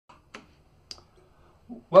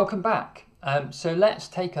Welcome back. So let's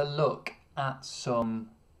take a look at some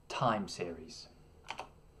time series.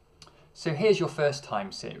 So here's your first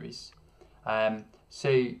time series.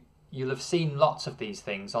 So you'll have seen lots of these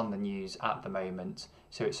things on the news at the moment.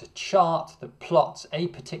 So it's a chart that plots a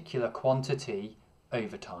particular quantity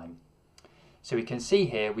over time. So we can see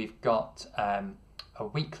here we've got a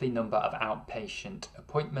weekly number of outpatient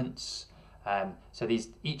appointments. So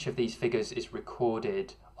each of these figures is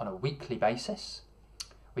recorded on a weekly basis.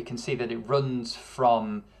 We can see that it runs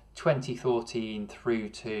from 2014 through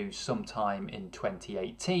to sometime in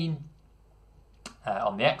 2018.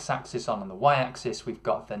 On the x-axis, on the y-axis, we've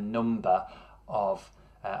got the number of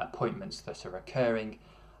appointments that are occurring.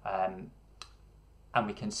 And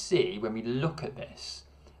we can see, when we look at this,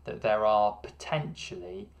 that there are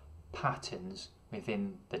potentially patterns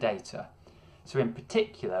within the data. So in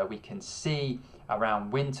particular, we can see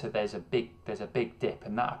around winter there's a big dip,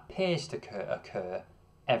 and that appears to occur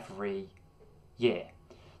every year.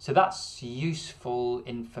 So that's useful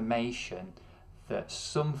information that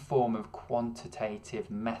some form of quantitative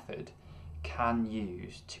method can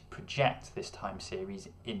use to project this time series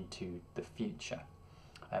into the future.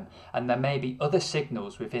 And there may be other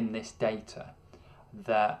signals within this data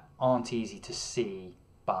that aren't easy to see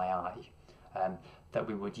by eye, that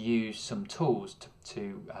we would use some tools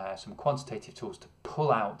some quantitative tools to pull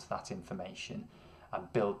out that information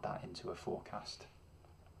and build that into a forecast.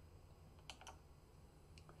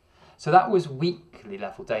 So that was weekly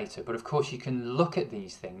level data, but of course you can look at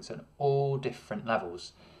these things at all different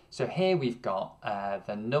levels. So here we've got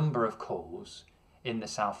the number of calls in the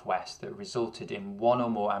southwest that resulted in one or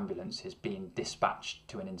more ambulances being dispatched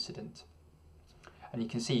to an incident. And you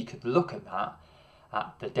can see you could look at that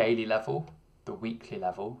at the daily level, the weekly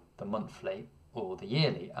level, the monthly, or the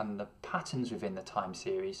yearly, and the patterns within the time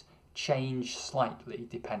series change slightly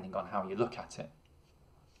depending on how you look at it.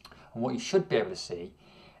 And what you should be able to see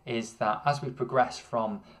is that as we progress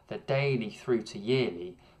from the daily through to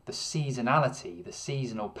yearly, the seasonality, the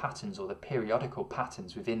seasonal patterns or the periodical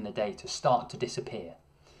patterns within the data start to disappear.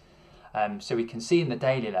 So we can see in the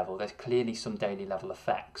daily level there's clearly some daily level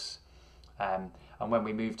effects. And when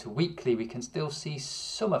we move to weekly, we can still see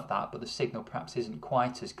some of that, but the signal perhaps isn't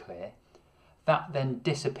quite as clear. That then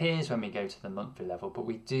disappears when we go to the monthly level, but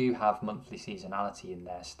we do have monthly seasonality in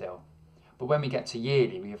there still. But when we get to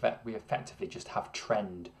yearly, we effectively just have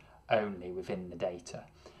trend only within the data.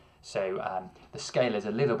 So the scale is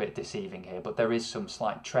a little bit deceiving here, but there is some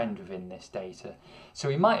slight trend within this data. So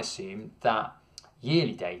we might assume that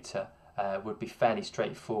yearly data would be fairly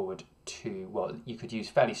straightforward you could use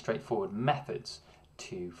fairly straightforward methods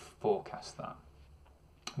to forecast that.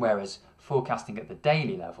 Whereas forecasting at the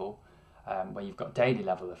daily level, where you've got daily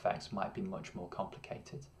level effects, might be much more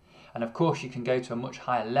complicated. And of course you can go to a much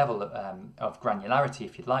higher level of granularity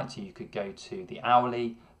if you'd like to. You could go to the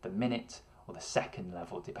hourly, the minute, or the second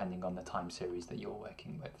level, depending on the time series that you're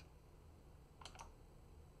working with.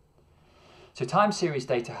 So time series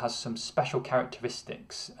data has some special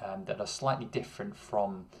characteristics that are slightly different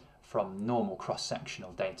from normal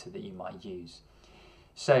cross-sectional data that you might use.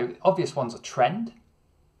 So obvious ones are trend,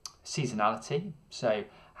 seasonality. So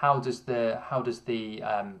how does the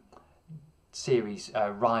series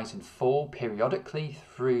rise and fall periodically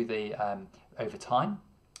through over time?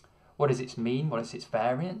 What is its mean? What is its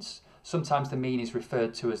variance? Sometimes the mean is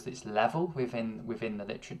referred to as its level within the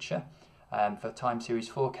literature. For time series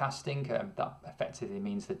forecasting, that effectively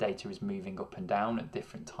means the data is moving up and down at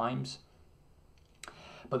different times.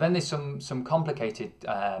 But then there's some complicated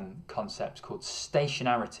concepts called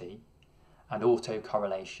stationarity and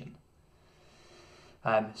autocorrelation.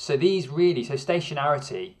 So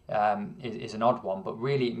stationarity is an odd one, but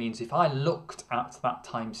really it means if I looked at that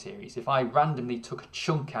time series, if I randomly took a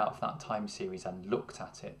chunk out of that time series and looked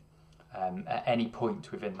at it at any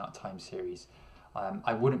point within that time series,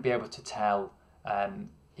 I wouldn't be able to tell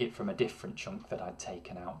it from a different chunk that I'd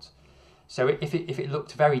taken out. So if it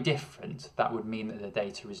looked very different, that would mean that the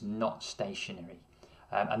data is not stationary.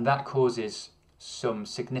 And that causes some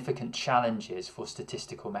significant challenges for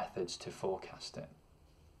statistical methods to forecast it.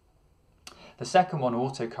 The second one,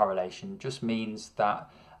 autocorrelation, just means that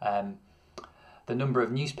the number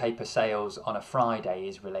of newspaper sales on a Friday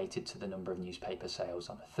is related to the number of newspaper sales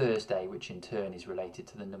on a Thursday, which in turn is related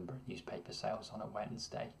to the number of newspaper sales on a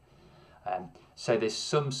Wednesday. So there's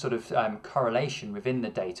some sort of correlation within the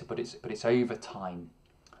data, but it's over time.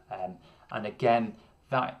 And again,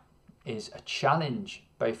 that is a challenge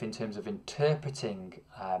both in terms of interpreting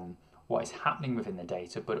what is happening within the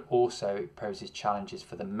data, but also it poses challenges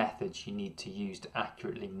for the methods you need to use to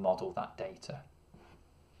accurately model that data.